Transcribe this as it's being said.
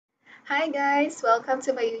Hi guys, welcome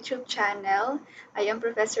to my YouTube channel. I am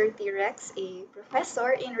Professor T-Rex, a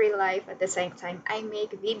professor in real life. At the same time, I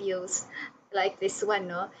make videos like this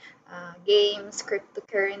one, no? Games,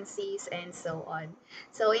 cryptocurrencies, and so on.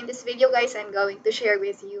 So in this video, guys, I'm going to share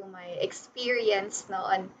with you my experience no,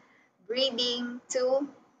 on breeding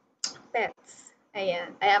two pets.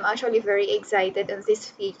 Ayan. I am actually very excited on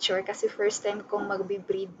this feature kasi first time kong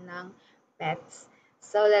magbe-breed ng pets.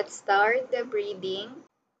 So let's start the breeding.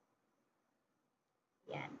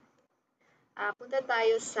 Yan. Punta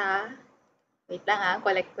tayo sa wait lang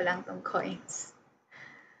collect ko lang 'tong coins.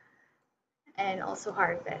 And also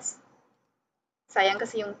harvest. Sayang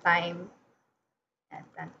kasi yung time. Yan,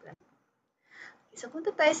 plant. Okay, so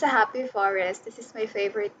punta tayo sa Happy Forest. This is my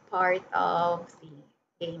favorite part of the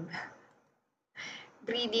game.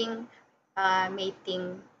 Breeding,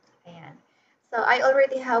 mating. Ayan. So I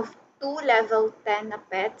already have two level 10 na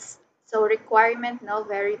pets. So requirement, no,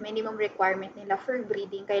 very minimum requirement nila for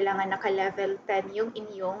breeding, kailangan naka-level 10 yung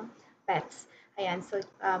inyong pets. Ayan, so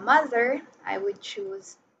mother, I would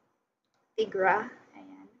choose Tigra.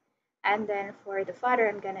 Ayan. And then for the father,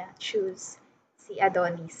 I'm gonna choose si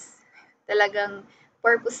Adonis. Talagang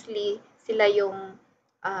purposely sila yung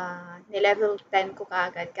ni-level 10 ko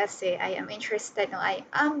kaagad kasi I am interested, no, I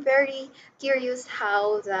am very curious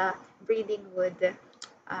how the breeding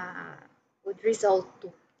uh, would result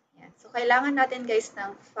to. Yan. So, kailangan natin guys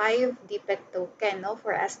ng 5 D-pet token no,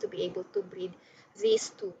 for us to be able to breed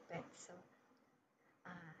these two pets. So,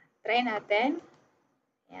 try natin.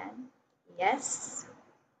 Yan. Yes.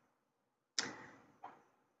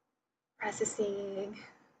 Processing.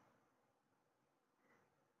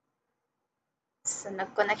 So,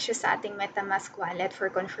 nag-connect siya sa ating MetaMask wallet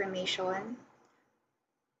for confirmation.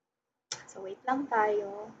 So, wait lang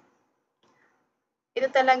tayo. Ito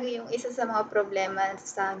talaga yung isa sa mga problema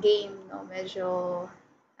sa game, no? Medyo,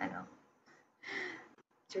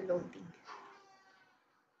 medyo loading.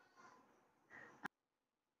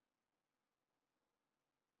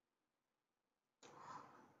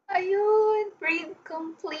 Ayun, breed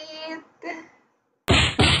complete.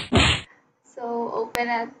 So, open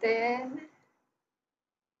natin.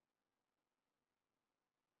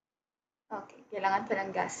 Okay, kailangan pa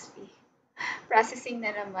ng gas fee. Processing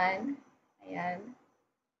na naman. Ayan.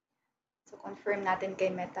 So, confirm natin kay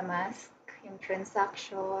MetaMask yung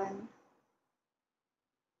transaction.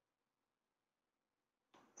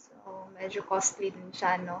 So, medyo costly din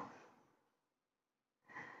siya, no?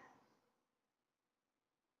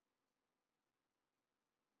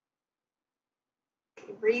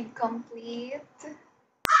 Okay, breed complete.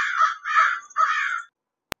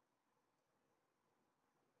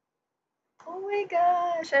 Oh my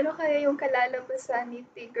gosh! Ano kaya yung kalalabasan ni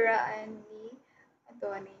Tigra and ni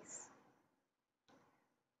Adonis?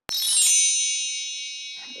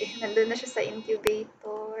 Okay, nandun na siya sa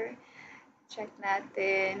incubator. Check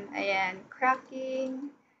natin. Ayan, cracking.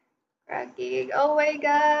 Cracking. Oh my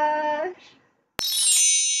gosh!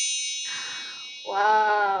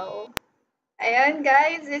 Wow! Ayan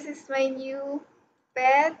guys, this is my new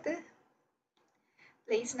pet.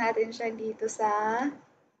 Place natin siya dito sa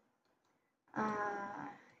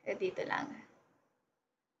dito lang.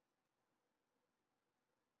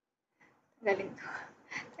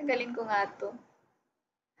 Tanggalin ko nga to.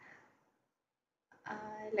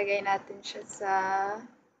 Lagay natin siya sa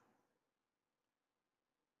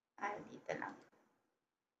dito lang.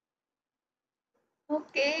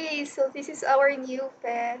 Okay, so this is our new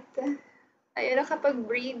pet. Ayun,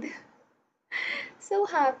 nakapag-breed. So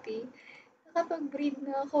happy. Nakapag-breed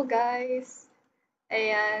na ako, guys.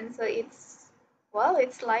 Ayan, so wow,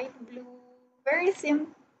 it's light blue. Very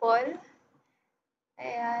simple.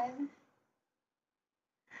 Ayan.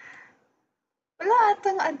 Wala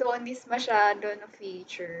atang Adonis masyado na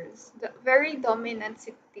features. Very dominant si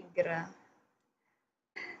Tigra.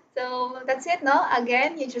 So, that's it, no?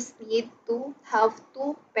 Again, you just need to have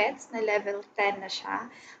two pets na level 10 na siya.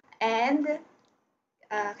 And,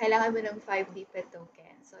 kailangan mo ng 5D pet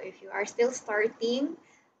token. So, if you are still starting,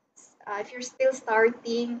 I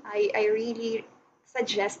really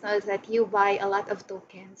suggest no, that you buy a lot of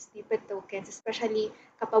tokens, D-pet tokens, especially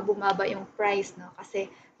kapag bumaba yung price, no? Kasi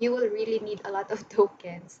you will really need a lot of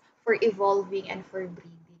tokens for evolving and for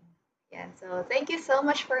breeding. Yan. So, thank you so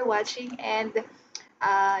much for watching, and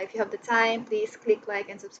if you have the time, please click like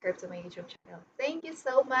and subscribe to my YouTube channel. Thank you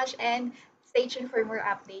so much, and stay tuned for more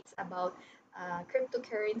updates about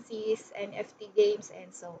cryptocurrencies, NFT games,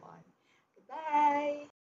 and so on. Goodbye!